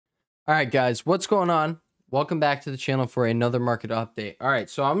All right, guys, what's going on? Welcome back to the channel for another market update. All right,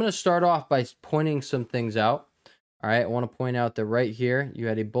 so I'm going to start off by pointing some things out. All right, I want to point out that right here, you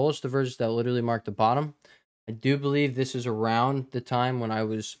had a bullish divergence that literally marked the bottom. I do believe this is around the time when I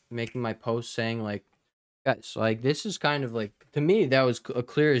was making my post saying, like, guys, like, this is kind of like, to me, that was a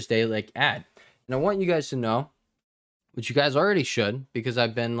clear as day, like, ad. And I want you guys to know, which you guys already should, because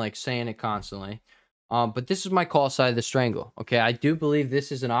I've been, like, saying it constantly. But this is my call side of the strangle. Okay, I do believe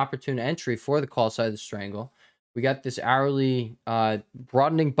this is an opportune entry for the call side of the strangle. We got this hourly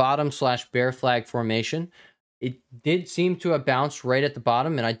broadening bottom slash bear flag formation. It did seem to have bounced right at the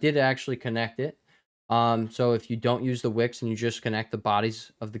bottom, and I did actually connect it. So if you don't use the wicks and you just connect the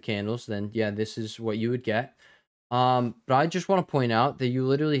bodies of the candles, then yeah, this is what you would get. But I just want to point out that you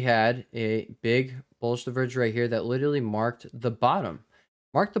literally had a big bullish divergence right here that literally marked the bottom.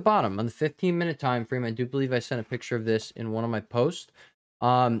 Mark the bottom on the 15-minute time frame. I do believe I sent a picture of this in one of my posts.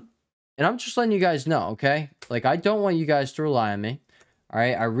 And I'm just letting you guys know, okay? Like, I don't want you guys to rely on me. All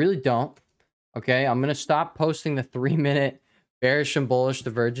right? I really don't. Okay? I'm going to stop posting the 3-minute bearish and bullish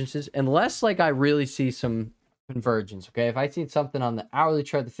divergences unless, like, I really see some convergence, okay? If I see something on the hourly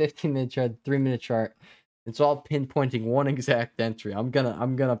chart, the 15-minute chart, the 3-minute chart, it's all pinpointing one exact entry.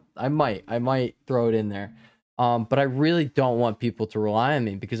 I might throw it in there. But I really don't want people to rely on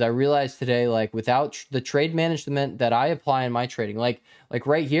me, because I realized today, like, without the trade management that I apply in my trading, like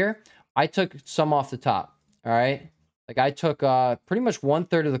right here, I took some off the top. All right. Like, I took pretty much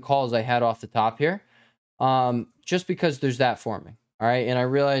 1/3 of the calls I had off the top here, just because there's that forming. All right. And I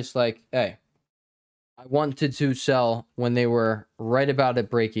realized, like, hey, I wanted to sell when they were right about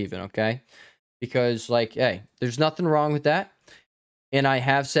at break even. Okay. Because, like, hey, there's nothing wrong with that. And I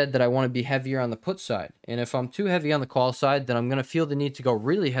have said that I want to be heavier on the put side. And if I'm too heavy on the call side, then I'm going to feel the need to go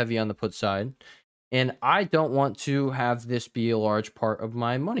really heavy on the put side. And I don't want to have this be a large part of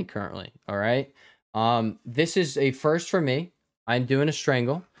my money currently. All right. This is a first for me. I'm doing a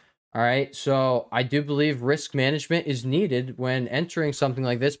strangle. All right. So I do believe risk management is needed when entering something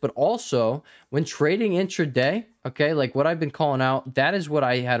like this, but also when trading intraday. Okay. Like what I've been calling out, that is what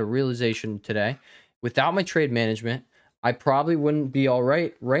I had a realization today. Without my trade management, I probably wouldn't be all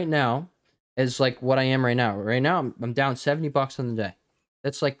right now as like what I am right now. Right now, I'm down $70 on the day.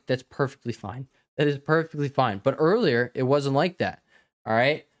 That's perfectly fine. That is perfectly fine. But earlier, it wasn't like that. All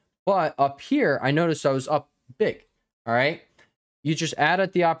right. But up here, I noticed I was up big. All right. You just add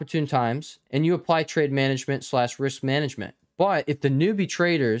at the opportune times and you apply trade management / risk management. But if the newbie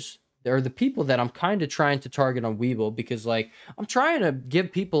traders, or the people that I'm kind of trying to target on Webull, because, like, I'm trying to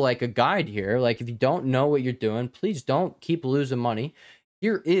give people, like, a guide here. Like, if you don't know what you're doing, please don't keep losing money.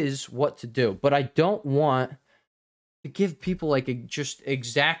 Here is what to do. But I don't want to give people, like, just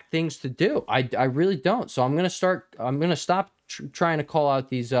exact things to do. I really don't. So I'm going to stop trying to call out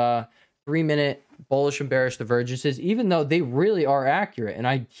these 3-minute bullish and bearish divergences, even though they really are accurate. And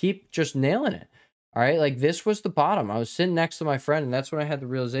I keep just nailing it. All right, like, this was the bottom. I was sitting next to my friend, and that's when I had the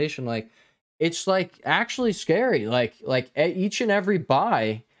realization, like, it's, like, actually scary. Like each and every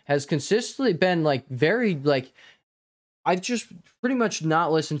buy has consistently been, like, very, like, I've just pretty much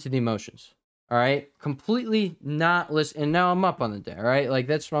not listened to the emotions. All right, completely not listen. And now I'm up on the day. All right, like,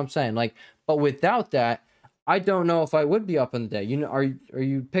 that's what I'm saying. Like, but without that, I don't know if I would be up on the day. You know, are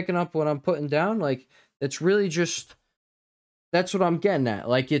you picking up what I'm putting down? Like, it's really just. That's what I'm getting at.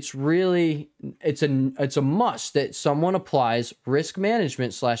 Like, it's really, it's a must that someone applies risk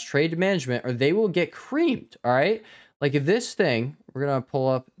management / trade management, or they will get creamed. All right. Like, if this thing, we're going to pull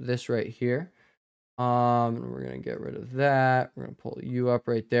up this right here. We're going to get rid of that. We're going to pull you up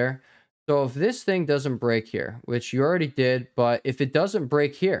right there. So if this thing doesn't break here, which you already did, but if it doesn't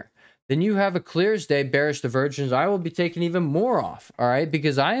break here, then you have a clear as day bearish divergence. I will be taking even more off, all right?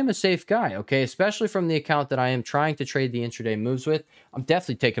 Because I am a safe guy, okay? Especially from the account that I am trying to trade the intraday moves with. I'm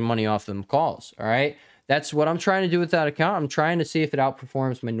definitely taking money off them calls, all right? That's what I'm trying to do with that account. I'm trying to see if it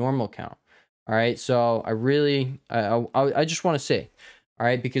outperforms my normal account, all right? So I just want to see, all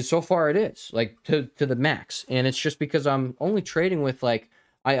right? Because so far it is, like, to the max. And it's just because I'm only trading with, like,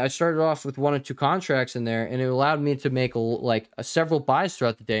 I started off with 1 or 2 contracts in there, and it allowed me to make several buys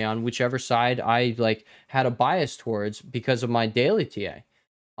throughout the day on whichever side I, like, had a bias towards because of my daily TA.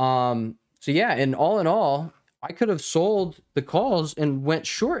 So yeah, and all in all, I could have sold the calls and went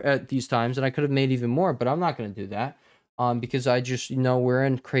short at these times, and I could have made even more, but I'm not going to do that. Because I just, we're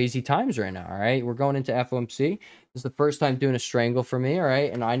in crazy times right now. All right, we're going into FOMC. This is the first time doing a strangle for me. All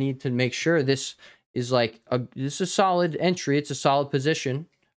right, and I need to make sure this is this is a solid entry. It's a solid position.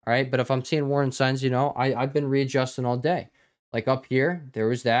 All right. But if I'm seeing warning signs, I've been readjusting all day. Like up here, there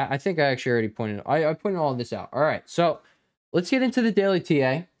was that. I think I actually already pointed, I pointed all this out. All right. So let's get into the daily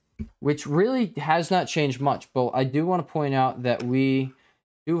TA. which really has not changed much. But I do want to point out that we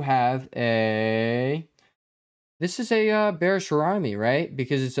do have a... This is a bearish Harami, right?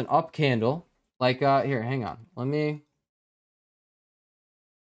 Because it's an up candle. Like, here, hang on. Let me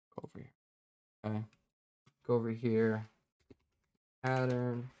go over here. Okay. Go over here.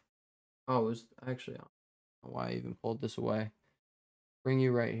 Pattern. Oh, it was actually... I don't know why I even pulled this away. Bring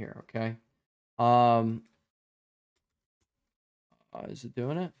you right here, okay? Is it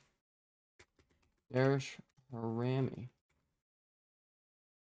doing it? Bearish Harami.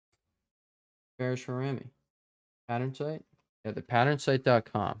 Bearish Harami. Pattern site? Yeah, the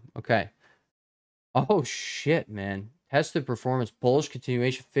patternsite.com. Okay. Oh, shit, man. Tested performance. Bullish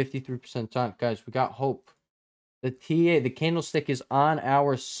continuation. 53% time. Guys, we got hope. The TA, the candlestick is on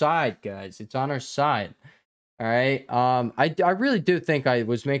our side, guys. It's on our side. All right. I really do think I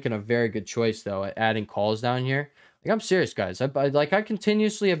was making a very good choice, though, at adding calls down here. Like, I'm serious, guys. I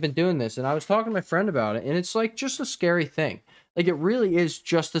continuously have been doing this, and I was talking to my friend about it, and it's like just a scary thing. Like, it really is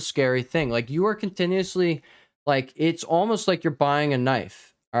just a scary thing. Like, you are continuously, like, it's almost like you're buying a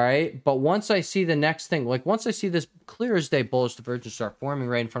knife. All right. But once I see the next thing, like, once I see this clear as day bullish divergence start forming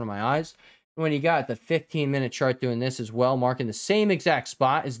right in front of my eyes, when you got the 15-minute chart doing this as well, marking the same exact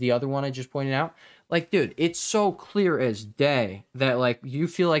spot as the other one I just pointed out, like, dude, it's so clear as day that, like, you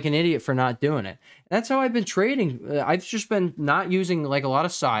feel like an idiot for not doing it. And that's how I've been trading. I've just been not using, like, a lot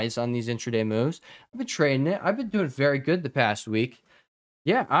of size on these intraday moves. I've been trading it. I've been doing very good the past week.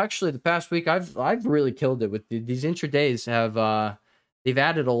 Yeah, actually, the past week, I've really killed it with these intradays. They've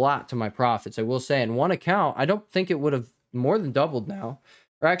added a lot to my profits, I will say. In one account, I don't think it would have more than doubled now.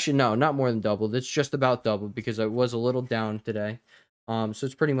 Or actually, no, not more than doubled. It's just about doubled because I was a little down today. So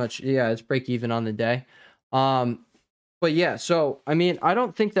it's pretty much, yeah, it's break even on the day. But yeah, so, I mean, I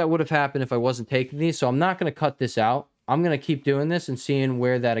don't think that would have happened if I wasn't taking these. So I'm not going to cut this out. I'm going to keep doing this and seeing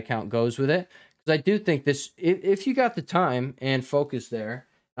where that account goes with it. Because I do think this, if you got the time and focus there,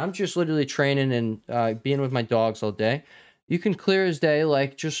 I'm just literally training and being with my dogs all day. You can clear as day,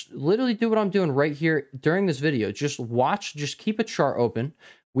 like, just literally do what I'm doing right here during this video. Just watch, just keep a chart open.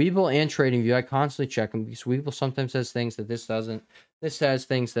 Webull and TradingView, I constantly check them because Webull sometimes has things that this doesn't. This has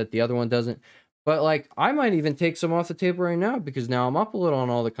things that the other one doesn't. But, like, I might even take some off the table right now because now I'm up a little on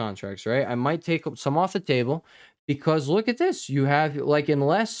all the contracts, right? I might take some off the table because look at this. You have, like,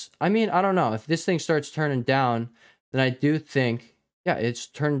 unless, I mean, I don't know. If this thing starts turning down, then I do think, yeah, it's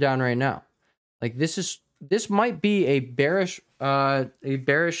turned down right now. Like, this might be a bearish brain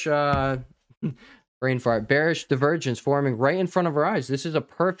fart, bearish divergence forming right in front of our eyes. This is a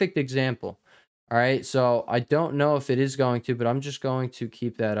perfect example. All right, so I don't know if it is going to, but I'm just going to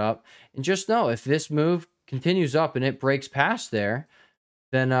keep that up. And just know if this move continues up and it breaks past there,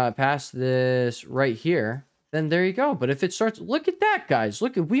 then past this right here, then there you go. But if it starts, look at that, guys.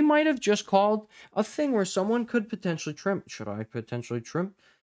 Look, we might have just called a thing where someone could potentially trim. Should I potentially trim?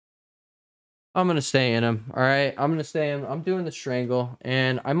 I'm going to stay in him, all right? I'm going to stay in. I'm doing the strangle,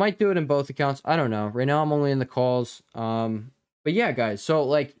 and I might do it in both accounts. I don't know. Right now, I'm only in the calls. But yeah, guys, so,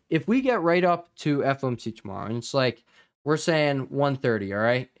 like, if we get right up to FOMC tomorrow, and it's like, we're saying 130, all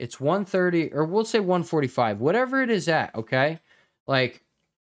right? It's 130, or we'll say 145, whatever it is at, okay? Like,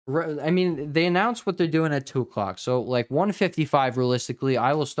 I mean, they announced what they're doing at 2 o'clock. So, like, 155, realistically,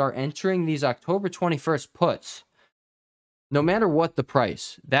 I will start entering these October 21st puts. No matter what the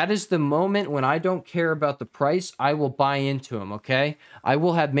price, that is the moment when I don't care about the price, I will buy into them, okay? I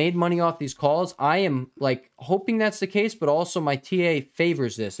will have made money off these calls. I am, like, hoping that's the case, but also my TA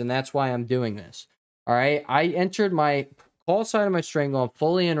favors this, and that's why I'm doing this, all right? I entered my call side of my strangle. I'm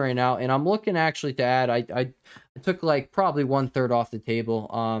fully in right now, and I'm looking actually to add. I took, like, probably 1/3 off the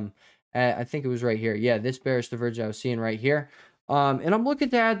table. I think it was right here. Yeah, this bearish divergence I was seeing right here. And I'm looking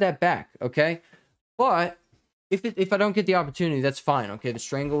to add that back, okay? But if I don't get the opportunity, that's fine. Okay, the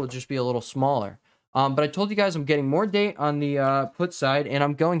strangle will just be a little smaller. But I told you guys I'm getting more date on the put side, and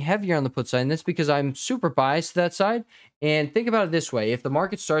I'm going heavier on the put side. And that's because I'm super biased to that side. And think about it this way. If the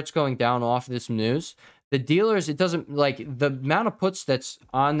market starts going down off this news, the dealers, it doesn't, like, the amount of puts that's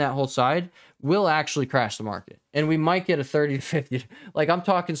on that whole side will actually crash the market. And we might get a 30 to 50. Like, I'm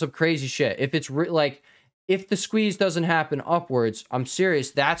talking some crazy shit. If it's like, if the squeeze doesn't happen upwards, I'm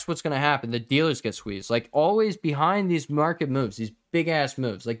serious, that's what's going to happen. The dealers get squeezed. Like, always behind these market moves, these big-ass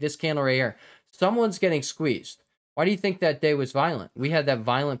moves, like this candle right here, someone's getting squeezed. Why do you think that day was violent? We had that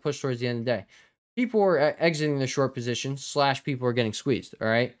violent push towards the end of the day. People were exiting the short position, / people were getting squeezed, all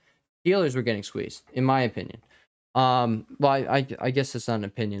right? Dealers were getting squeezed, in my opinion. Well, I guess it's not an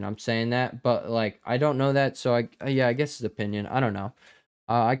opinion. I'm saying that, but, like, I don't know that, so yeah, I guess it's opinion. I don't know.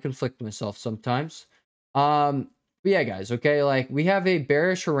 I conflict myself sometimes. But yeah, guys, okay, like we have a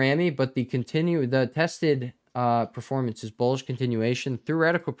bearish Harami, but the tested performance is bullish continuation.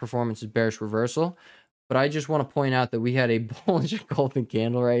 Theoretical performance is bearish reversal. But I just want to point out that we had a bullish engulfing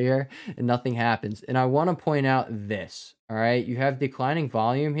candle right here and nothing happens. And I want to point out this, all right? You have declining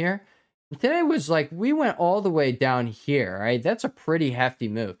volume here. And today was like, we went all the way down here, right? That's a pretty hefty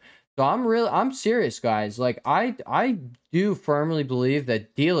move. So I'm serious, guys. Like I do firmly believe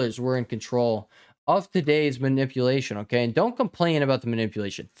that dealers were in control of today's manipulation, okay? And don't complain about the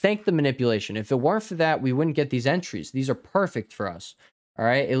manipulation. Thank the manipulation. If it weren't for that, we wouldn't get these entries. These are perfect for us. All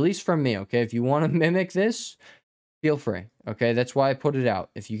right, at least from me, okay? If you want to mimic this, feel free, okay? That's why I put it out.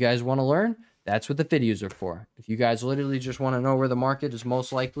 If you guys want to learn, that's what the videos are for. If you guys literally just want to know where the market is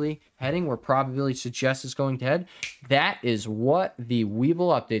most likely heading, where probability suggests it's going to head, that is what the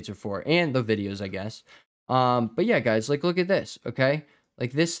Webull updates are for, and the videos, I guess. But yeah, guys, like, look at this, okay?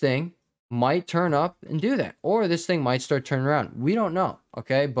 Like, this thing might turn up and do that, or this thing might start turning around. We don't know,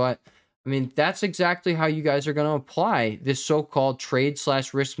 okay? But I mean, that's exactly how you guys are going to apply this so-called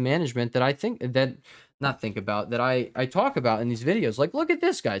trade/risk management that I talk about in these videos. Like, look at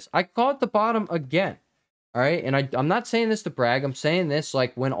this, guys. I caught the bottom again. All right. And I'm not saying this to brag. I'm saying this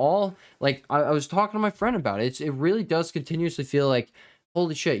like when all, like, I was talking to my friend about it. It really does continuously feel like,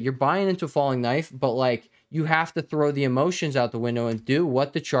 holy shit, you're buying into a falling knife, but like you have to throw the emotions out the window and do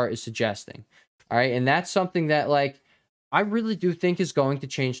what the chart is suggesting. All right. And that's something that, like, I really do think is going to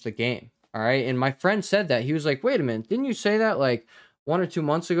change the game. All right. And my friend said that. He was like, wait a minute, didn't you say that like 1 or 2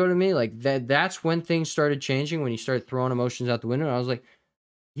 months ago to me? Like that's when things started changing, when you started throwing emotions out the window. And I was like,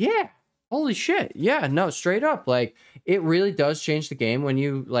 yeah, holy shit. Yeah, no, straight up. Like, it really does change the game when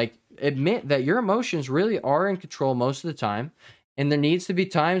you like admit that your emotions really are in control most of the time. And there needs to be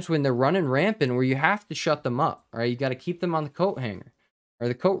times when they're running rampant where you have to shut them up. All right. You got to keep them on the coat hanger or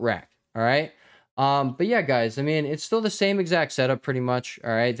the coat rack. All right. But yeah, guys, I mean, it's still the same exact setup pretty much. All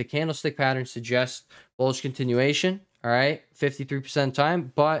right. The candlestick pattern suggests bullish continuation. All right. 53%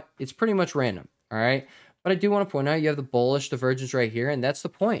 time, but it's pretty much random. All right. But I do want to point out you have the bullish divergence right here. And that's the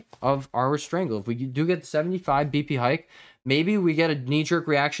point of our strangle. If we do get the 75 BP hike, maybe we get a knee-jerk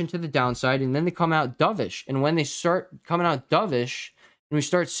reaction to the downside and then they come out dovish. And when they start coming out dovish and we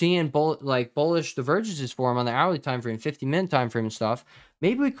start seeing bullish divergences form on the hourly time frame, 50-minute time frame and stuff,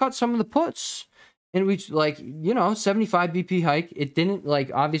 maybe we cut some of the puts. And we, like, you know, 75 BP hike. It didn't,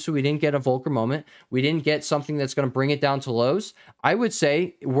 like, obviously we didn't get a Volcker moment. We didn't get something that's going to bring it down to lows. I would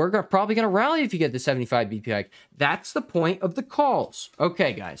say we're probably going to rally if you get the 75 BP hike. That's the point of the calls.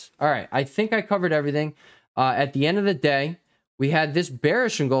 Okay, guys. All right. I think I covered everything. At the end of the day, we had this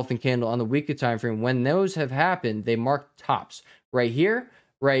bearish engulfing candle on the weekly time frame. When those have happened, they mark tops. Right here,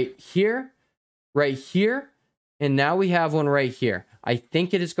 right here, right here. And now we have one right here. I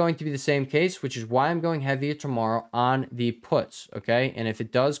think it is going to be the same case, which is why I'm going heavier tomorrow on the puts, okay? And if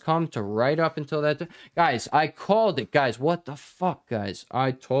it does come to right up until that, guys, I called it, guys. What the fuck, guys?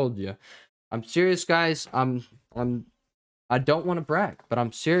 I told you. I'm serious, guys. I don't want to brag, but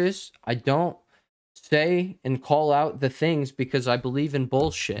I'm serious. I don't say and call out the things because I believe in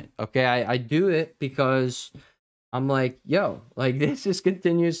bullshit, okay? I do it because I'm like, yo, like, this has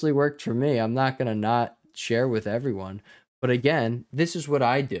continuously worked for me. I'm not gonna not share with everyone. But again, this is what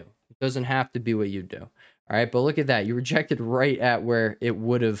I do. It doesn't have to be what you do. All right. But look at that. You rejected right at where it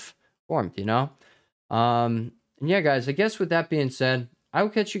would have formed, you know? And yeah, guys, I guess with that being said, I will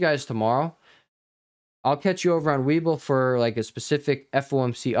catch you guys tomorrow. I'll catch you over on Webull for like a specific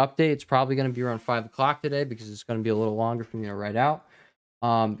FOMC update. It's probably going to be around 5 o'clock today because it's going to be a little longer for me to write out.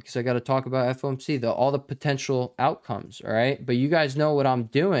 Because I got to talk about FOMC, all the potential outcomes. All right. But you guys know what I'm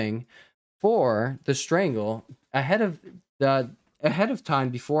doing for the strangle ahead of time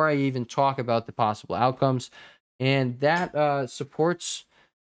before I even talk about the possible outcomes. And that supports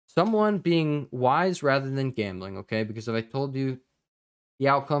someone being wise rather than gambling, okay? Because if I told you the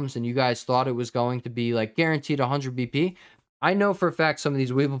outcomes and you guys thought it was going to be like guaranteed 100 BP, I know for a fact some of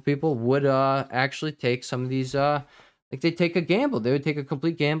these Webull people would actually take some of these, like they take a gamble. They would take a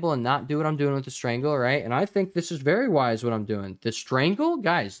complete gamble and not do what I'm doing with the strangle, right? And I think this is very wise what I'm doing. The strangle,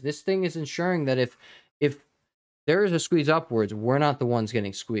 guys, this thing is ensuring that if there is a squeeze upwards, we're not the ones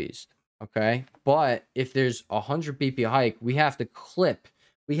getting squeezed, okay? But if there's 100 BP hike, we have to clip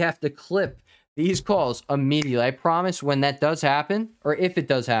these calls immediately. I promise when that does happen, or if it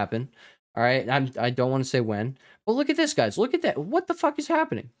does happen, all right? I don't want to say when, but look at this, guys. Look at that. What the fuck is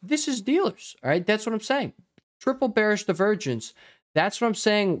happening? This is dealers, all right? That's what I'm saying. Triple bearish divergence. That's what I'm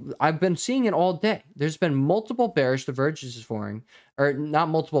saying. I've been seeing it all day. There's been multiple bearish divergences forming, or not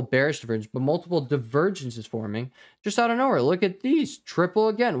multiple bearish divergences, but multiple divergences forming just out of nowhere. Look at these. Triple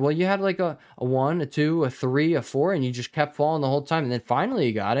again. Well, you had like a 1, a 2, a 3, a 4, and you just kept falling the whole time. And then finally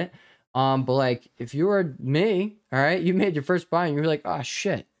you got it. But like if you were me, all right, you made your first buy and you were like, oh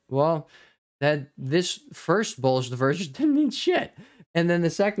shit. Well, this first bullish divergence didn't mean shit. And then the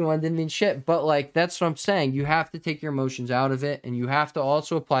second one didn't mean shit. But like, that's what I'm saying. You have to take your emotions out of it. And you have to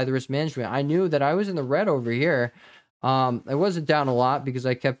also apply the risk management. I knew that I was in the red over here. I wasn't down a lot because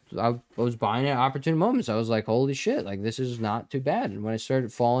I was buying at opportune moments. I was like, holy shit, like this is not too bad. And when I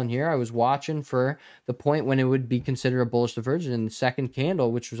started falling here, I was watching for the point when it would be considered a bullish divergence. And the second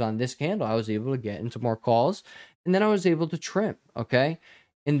candle, which was on this candle, I was able to get into more calls. And then I was able to trim. Okay.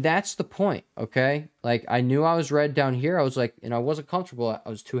 And that's the point, okay? Like, I knew I was red down here. I was like, and I wasn't comfortable. I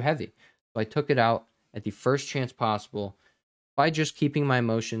was too heavy. So I took it out at the first chance possible by just keeping my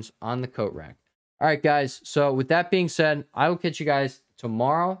emotions on the coat rack. All right, guys. So with that being said, I will catch you guys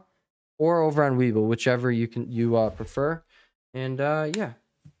tomorrow or over on Weeble, whichever you prefer. And yeah,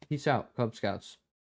 peace out, Cub Scouts.